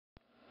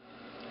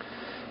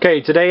Okay,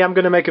 today I'm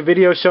going to make a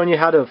video showing you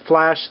how to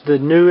flash the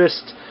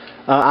newest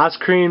ice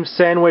cream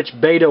sandwich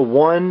beta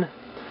 1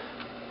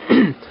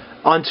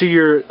 onto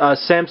your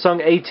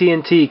Samsung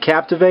AT&T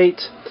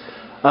Captivate.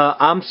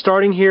 I'm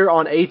starting here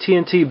on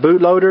AT&T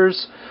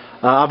bootloaders.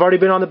 I've already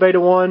been on the beta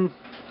 1,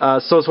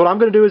 so what I'm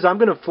going to do is I'm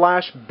going to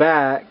flash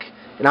back,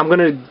 and I'm going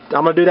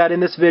to do that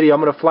in this video.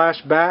 I'm going to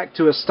flash back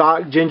to a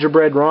stock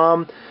Gingerbread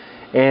ROM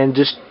and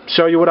just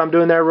show you what I'm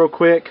doing there real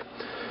quick.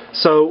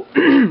 So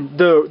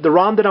the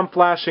ROM that I'm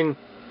flashing,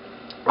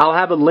 I'll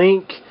have a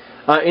link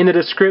in the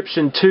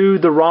description to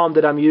the ROM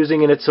that I'm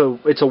using, and it's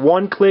a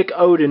one-click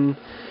Odin.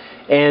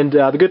 And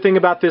the good thing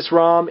about this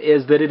ROM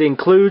is that it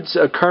includes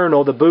a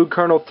kernel, the boog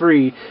kernel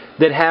 3,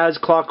 that has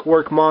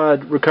clockwork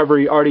mod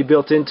recovery already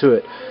built into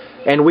it.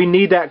 And we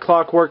need that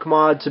clockwork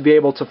mod to be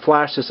able to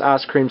flash this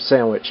ice cream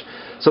sandwich.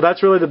 So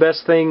that's really the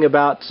best thing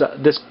about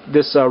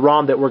this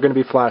ROM that we're going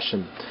to be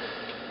flashing.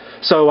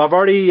 So I've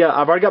already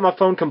got my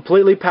phone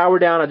completely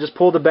powered down. I just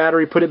pulled the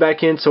battery, put it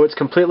back in, so it's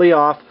completely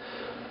off.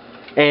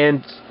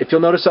 And if you'll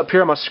notice up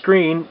here on my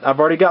screen, I've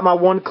already got my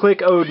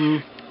one-click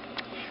Odin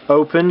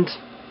opened,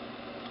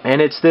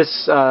 and it's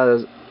this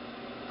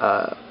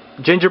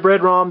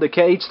Gingerbread ROM, the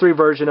KH3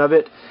 version of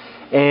it,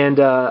 and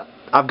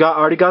I've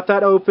already got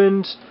that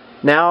opened.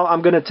 Now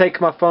I'm going to take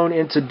my phone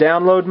into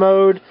download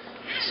mode.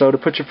 So to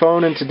put your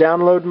phone into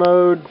download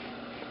mode,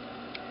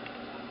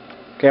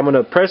 okay, I'm going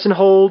to press and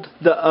hold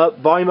the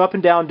volume up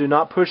and down. Do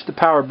not push the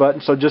power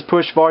button, so just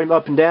push volume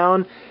up and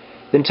down.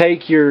 Then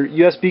take your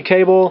USB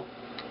cable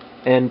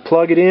and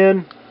plug it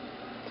in.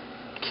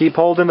 Keep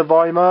holding the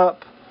volume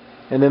up,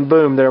 and then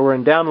boom, there we're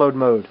in download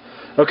mode.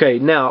 Okay,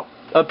 now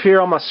up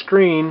here on my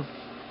screen,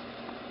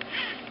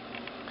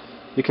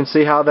 you can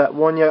see how that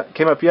one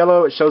came up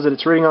yellow. It shows that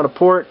it's reading on a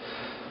port.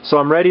 So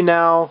I'm ready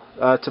now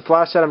to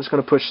flash that. I'm just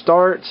going to push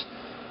start,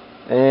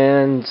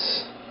 and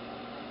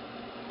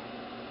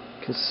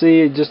you can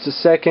see in just a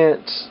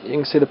second, you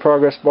can see the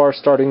progress bar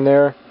starting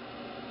there.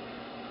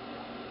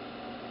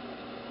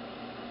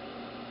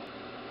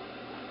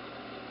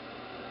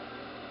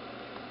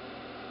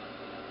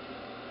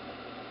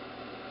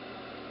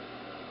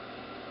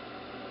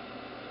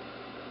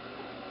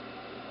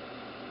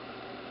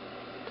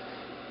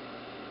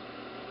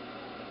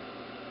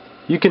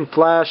 You can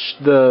flash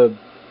the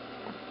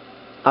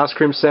ice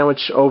cream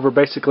sandwich over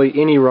basically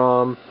any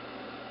ROM,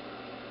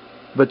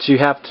 but you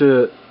have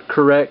to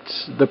correct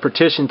the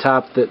partition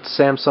type that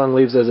Samsung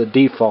leaves as a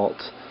default,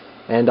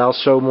 and I'll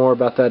show more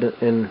about that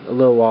in a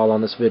little while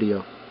on this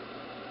video.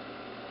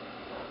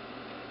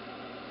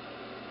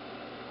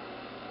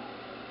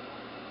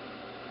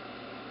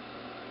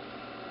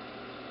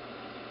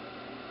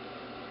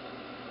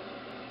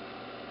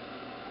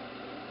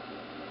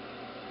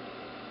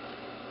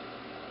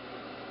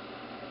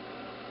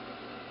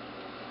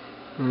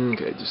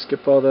 Okay, just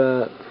skip all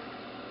that.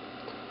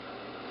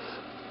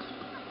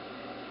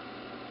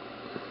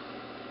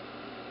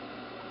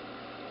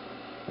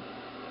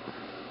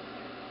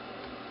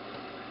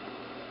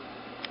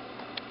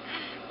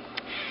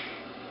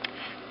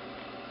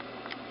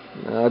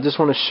 I just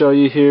want to show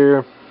you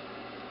here,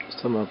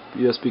 just have my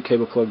USB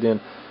cable plugged in.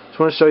 Just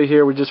want to show you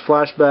here, we just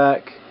flash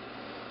back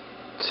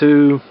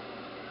to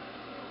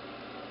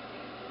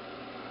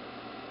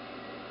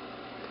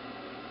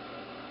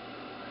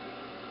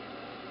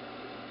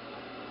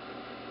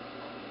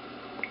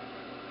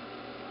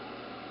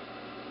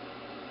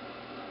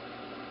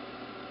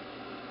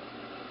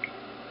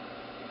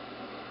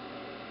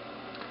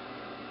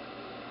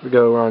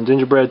we're on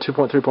Gingerbread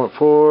 2.3.4,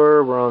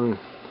 we're on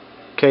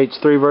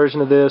KH3 version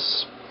of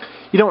this.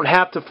 You don't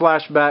have to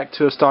flash back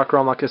to a stock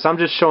ROM like this. I'm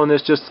just showing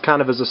this just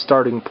kind of as a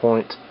starting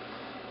point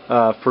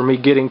for me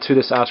getting to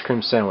this ice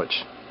cream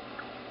sandwich.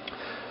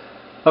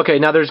 Okay,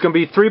 now there's going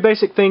to be 3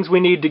 basic things we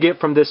need to get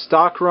from this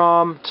stock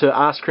ROM to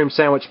ice cream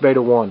sandwich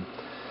beta 1.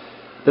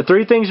 The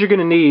 3 things you're going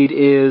to need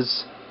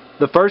is,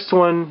 the first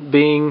one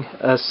being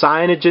a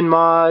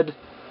CyanogenMod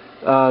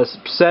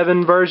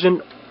 7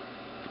 version,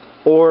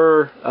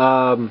 or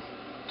a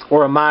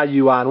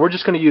MyUI, and we're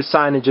just going to use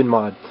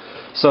CyanogenMod.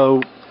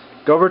 So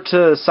go over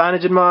to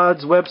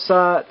CyanogenMod's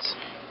website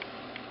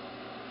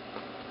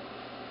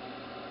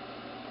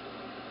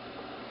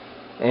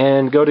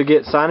and go to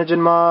get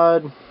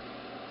CyanogenMod.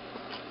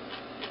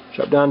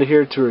 Drop down to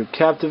here to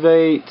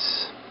Captivate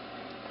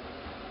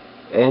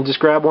and just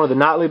grab one of the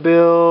nightly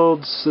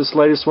builds. This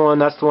latest one,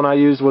 that's the one I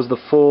used, was the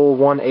full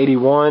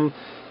 181.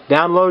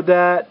 Download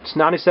that. It's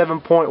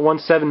 97.17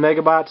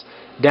 megabytes.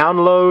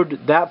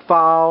 Download that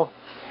file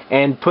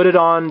and put it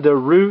on the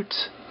root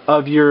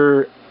of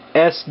your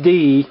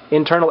SD,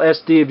 internal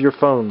SD of your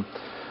phone.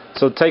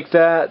 So take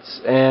that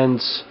and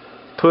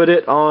put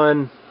it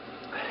on,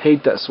 I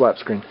hate that swap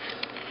screen.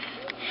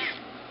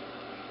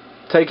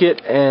 Take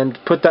it and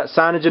put that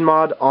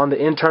CyanogenMod on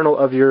the internal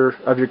of your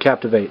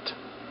Captivate.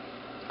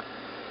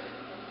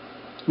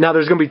 Now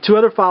there's going to be 2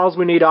 other files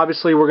we need.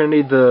 Obviously we're going to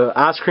need the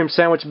ice cream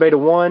sandwich beta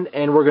 1,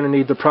 and we're going to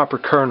need the proper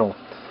kernel.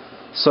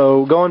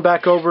 So going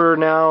back over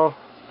now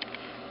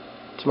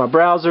to my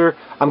browser,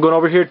 I'm going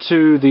over here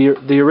to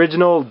the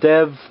original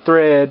dev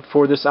thread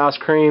for this ice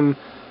cream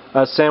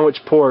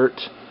sandwich port,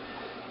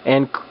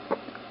 and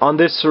on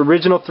this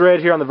original thread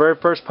here on the very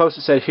first post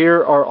it said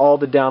here are all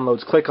the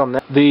downloads. Click on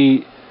that.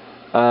 The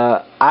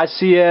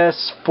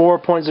ICS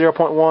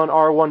 4.0.1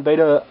 R1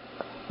 Beta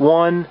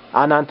 1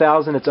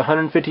 i9000, it's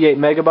 158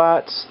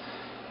 megabytes.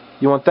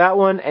 You want that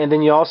one, and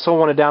then you also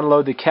want to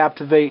download the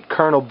Captivate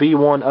Kernel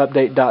B1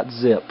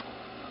 update.zip.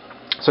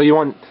 So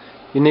you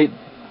need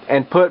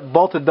and put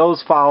both of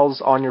those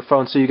files on your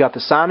phone. So you got the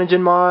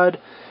CyanogenMod mod,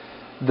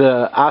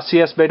 the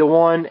ICS Beta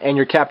 1, and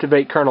your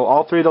Captivate Kernel.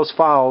 All three of those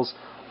files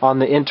on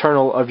the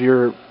internal of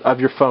your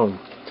phone.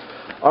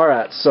 All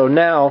right, so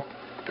now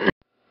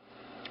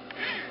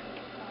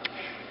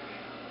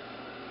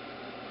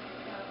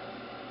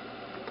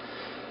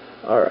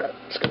alright,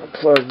 just gonna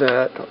plug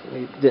that.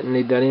 Didn't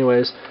need that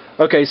anyways.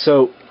 Okay,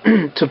 so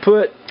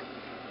to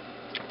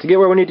get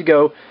where we need to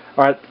go,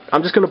 alright,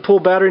 I'm just gonna pull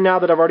battery now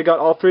that I've already got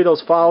all three of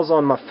those files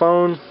on my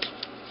phone.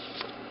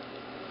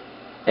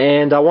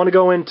 And I want to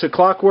go into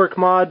clockwork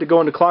mod. To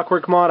go into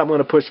clockwork mod, I'm going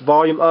to push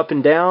volume up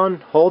and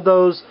down, hold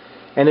those,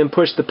 and then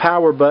push the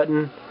power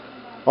button.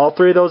 All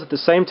three of those at the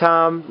same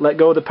time. Let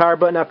go of the power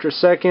button after a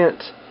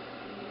second.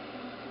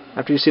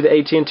 After you see the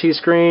AT&T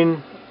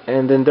screen.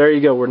 And then there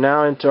you go, we're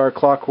now into our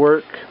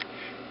clockwork.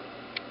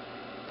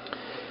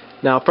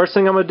 Now first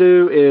thing I'm going to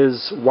do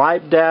is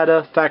wipe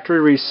data,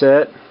 factory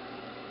reset.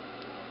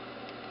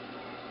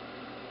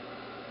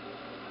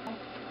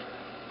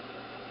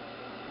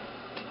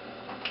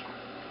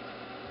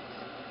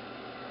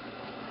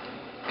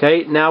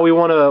 Okay, now we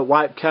want to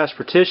wipe cache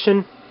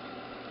partition.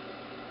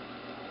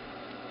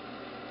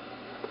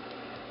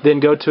 Then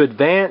go to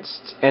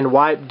advanced and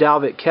wipe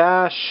Dalvik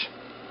cache.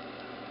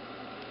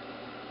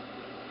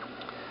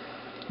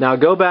 Now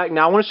go back.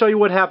 Now I want to show you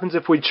what happens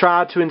if we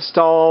try to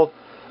install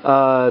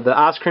the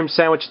ice cream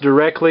sandwich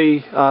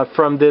directly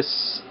from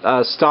this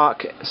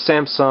stock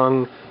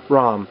Samsung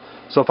ROM.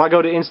 So if I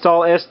go to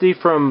install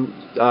SD from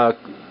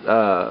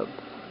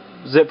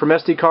zip from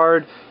SD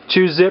card,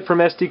 choose zip from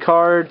SD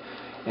card,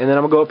 and then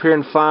I'm going to go up here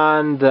and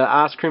find the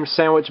ice cream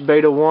sandwich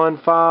beta 1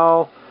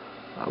 file.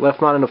 I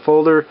left mine in a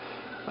folder.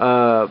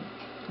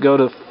 Go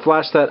to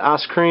flash that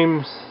ice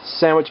cream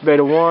sandwich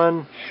beta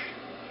 1.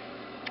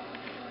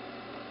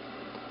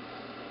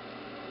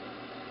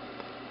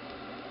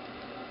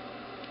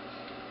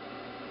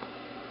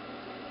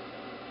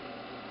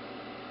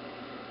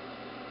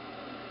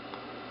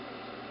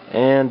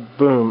 And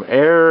boom,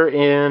 error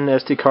in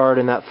SD card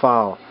in that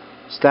file.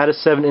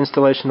 Status 7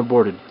 installation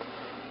aborted.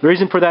 The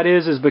reason for that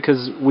is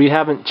because we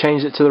haven't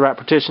changed it to the right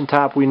partition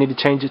type. We need to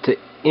change it to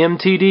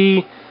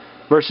MTD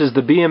versus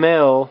the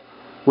BML,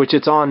 which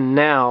it's on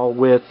now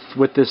with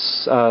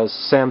this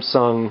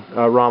Samsung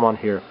ROM on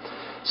here.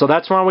 So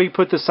that's why we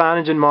put the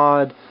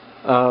CyanogenMod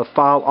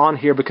file on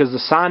here, because the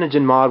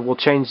CyanogenMod will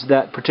change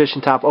that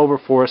partition type over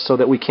for us so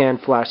that we can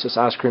flash this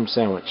ice cream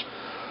sandwich.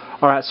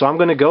 Alright, so I'm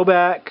going to go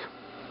back.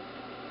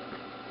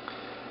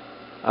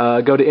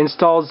 Go to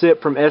install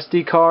zip from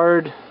SD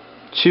card,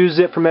 choose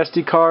zip from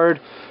SD card,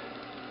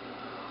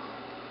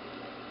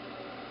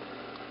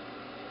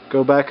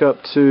 go back up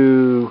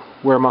to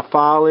where my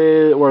file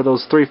is, where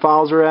those three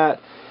files are at,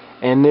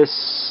 and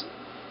this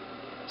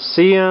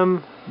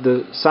CM,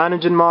 the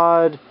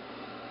CyanogenMod,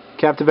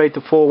 Captivate the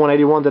full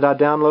 181 that I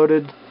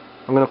downloaded.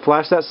 I'm going to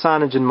flash that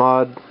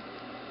CyanogenMod.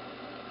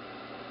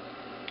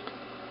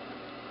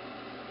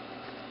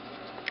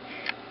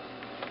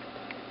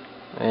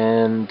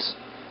 And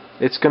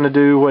it's going to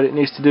do what it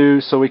needs to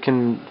do so we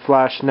can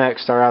flash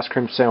next our ice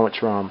cream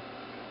sandwich ROM.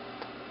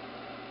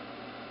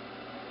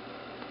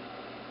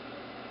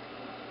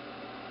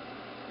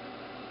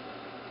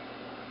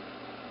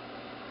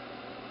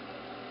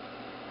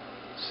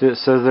 See, it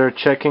says they're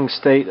checking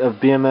state of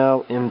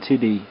BML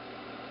MTD.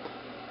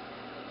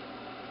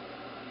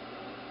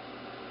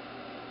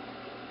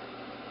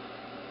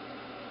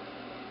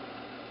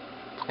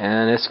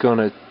 And it's going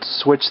to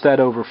switch that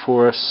over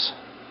for us,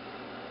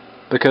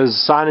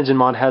 because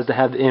CyanogenMod has to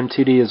have the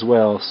MTD as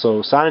well.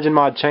 So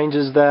CyanogenMod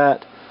changes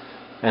that,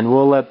 and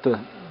we'll let the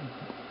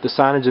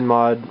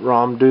CyanogenMod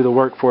ROM do the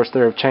work for us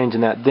there of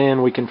changing that.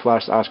 Then we can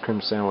flash the ice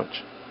cream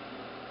sandwich.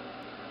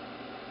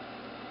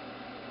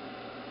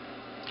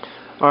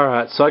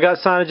 Alright, so I got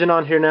Cyanogen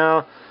on here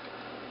now.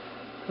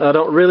 I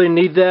don't really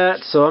need that,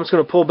 so I'm just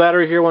going to pull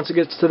battery here once it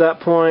gets to that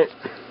point.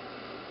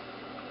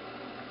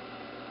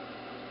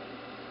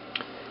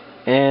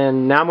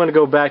 And now I'm going to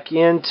go back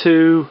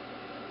into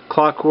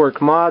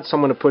Clockwork mod, so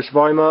I'm going to push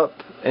volume up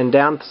and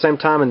down at the same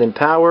time, and then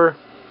power.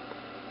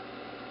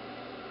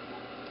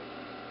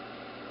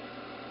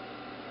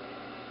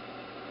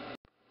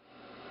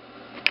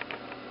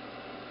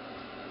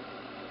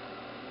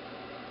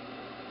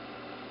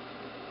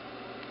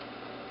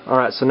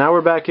 Alright, so now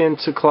we're back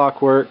into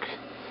Clockwork.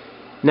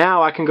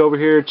 Now I can go over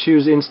here,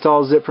 choose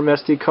install zip from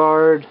SD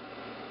card,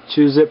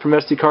 choose zip from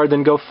SD card,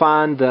 then go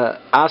find the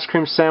ice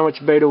cream sandwich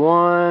beta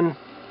 1.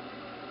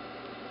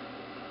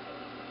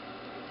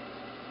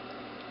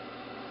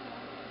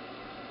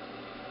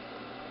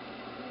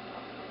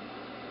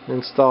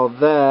 Install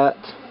that.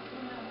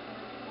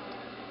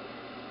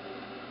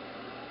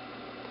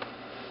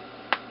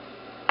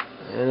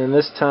 And then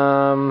this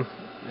time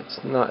it's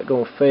not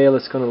going to fail,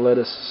 it's going to let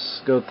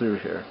us go through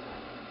here.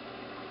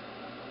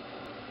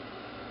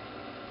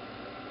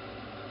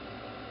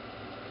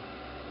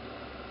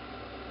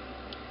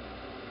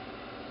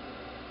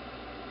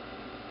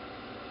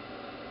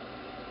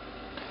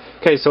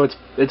 Okay, so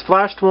it's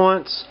flashed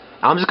once.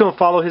 I'm just going to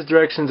follow his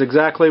directions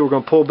exactly. We're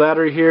going to pull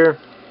battery here.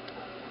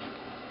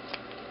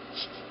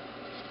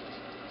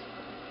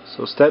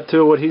 So step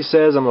 2 of what he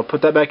says, I'm going to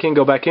put that back in,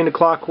 go back into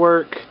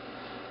clockwork.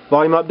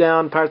 Volume up,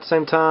 down, power at the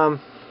same time.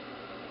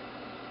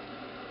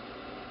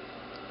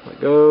 Let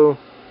go.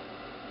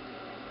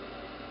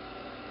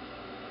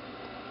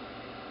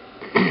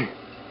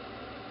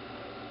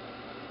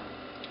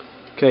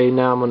 Okay,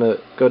 now I'm going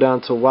to go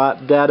down to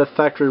wipe data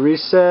factory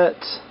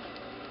reset.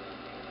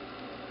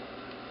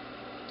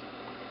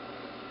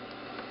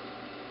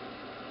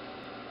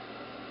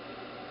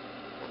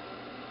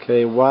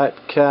 Okay, wipe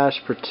cache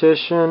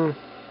partition.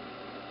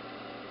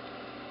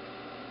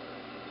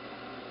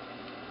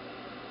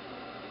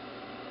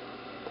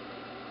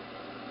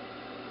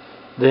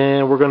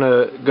 Then we're going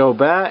to go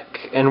back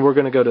and we're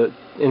going to go to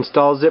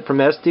install zip from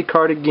SD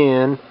card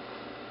again.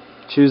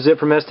 Choose zip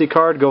from SD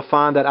card. Go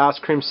find that ice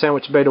cream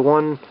sandwich beta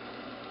 1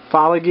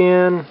 file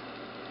again.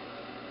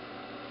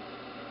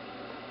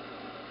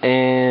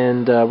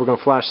 And we're going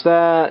to flash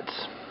that.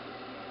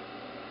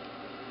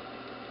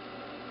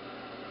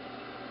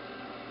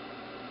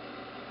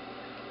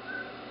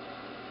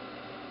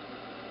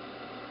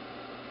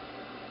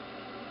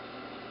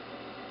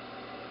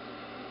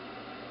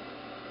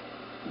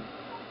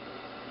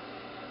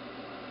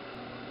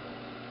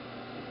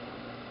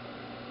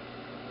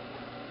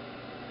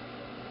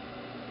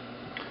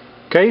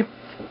 Okay,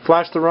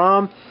 flash the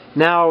ROM.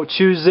 Now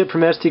choose zip from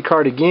SD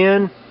card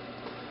again.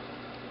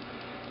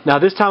 Now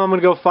this time I'm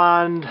going to go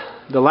find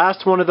the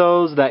last one of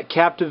those, that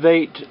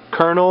Captivate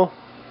kernel.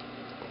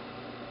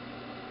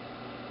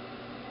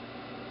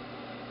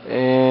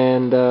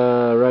 And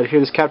right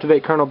here, this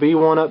Captivate kernel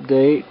B1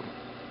 update.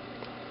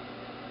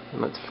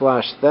 And let's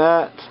flash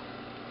that.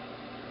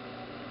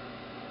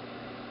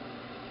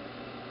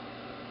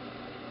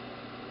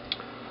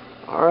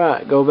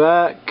 Alright, go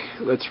back.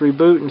 Let's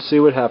reboot and see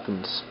what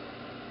happens.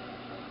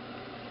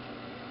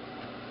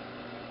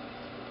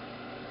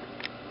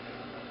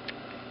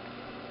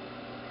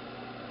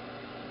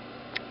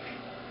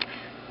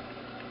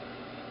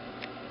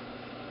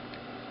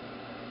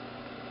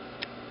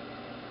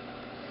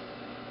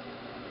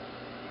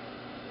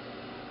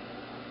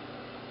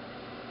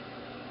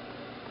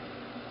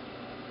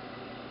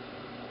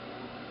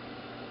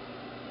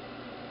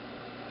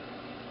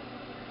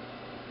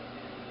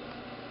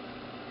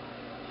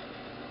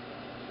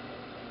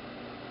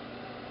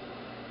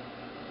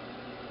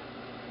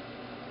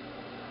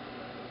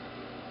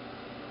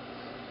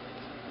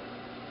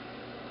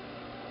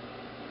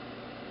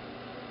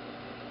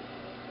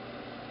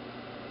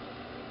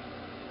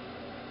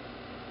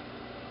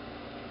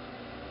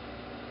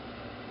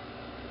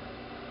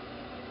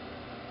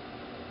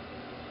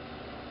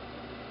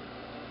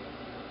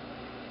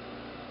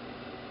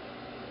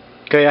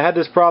 Okay, I had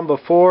this problem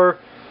before.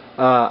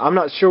 I'm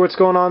not sure what's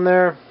going on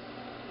there.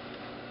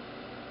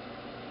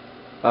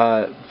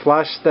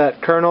 Flash that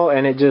kernel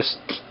and it just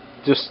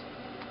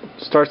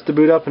starts to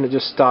boot up and it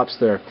just stops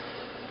there.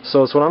 So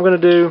what I'm going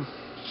to do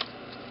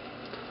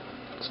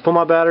is pull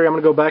my battery. I'm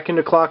going to go back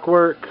into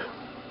clockwork.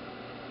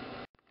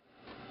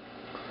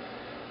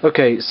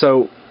 Okay,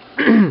 so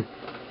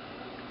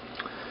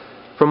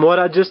from what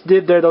I just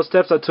did there, those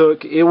steps I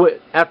took,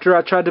 after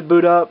I tried to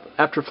boot up,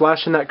 after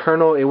flashing that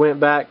kernel, it went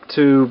back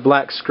to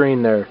black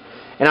screen there.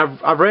 And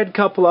I've read a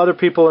couple other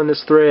people in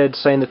this thread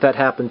saying that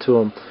happened to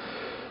them.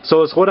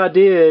 So what I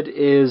did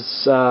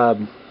is,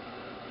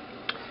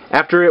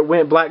 after it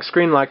went black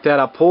screen like that,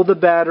 I pulled the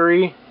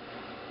battery,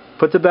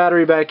 put the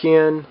battery back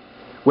in,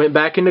 went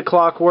back into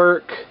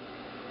clockwork.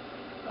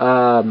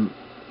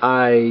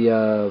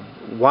 I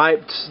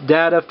wiped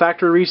data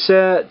factory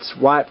resets,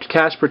 wiped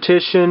cache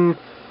partition,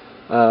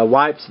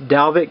 wiped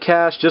Dalvik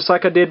cache just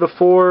like I did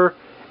before,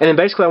 and then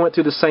basically I went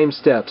through the same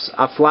steps.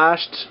 I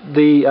flashed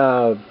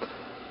the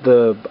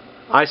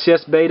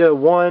ICS beta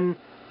 1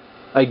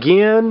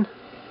 again,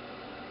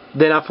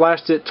 then I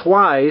flashed it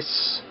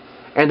twice,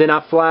 and then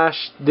I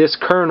flashed this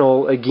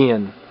kernel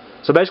again.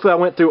 So basically I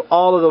went through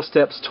all of those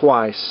steps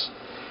twice,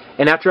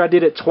 and after I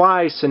did it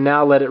twice and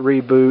now let it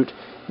reboot,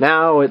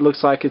 now it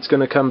looks like it's going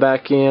to come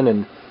back in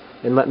and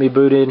let me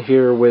boot in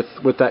here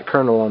with that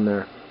kernel on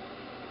there.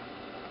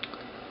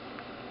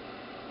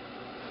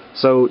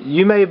 So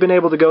you may have been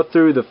able to go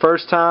through the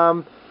first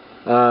time,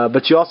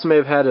 but you also may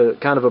have had a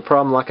kind of a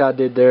problem like I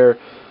did there,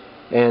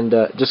 and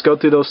just go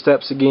through those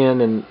steps again,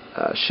 and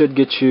should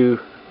get you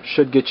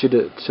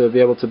to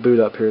be able to boot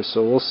up here.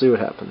 So we'll see what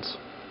happens.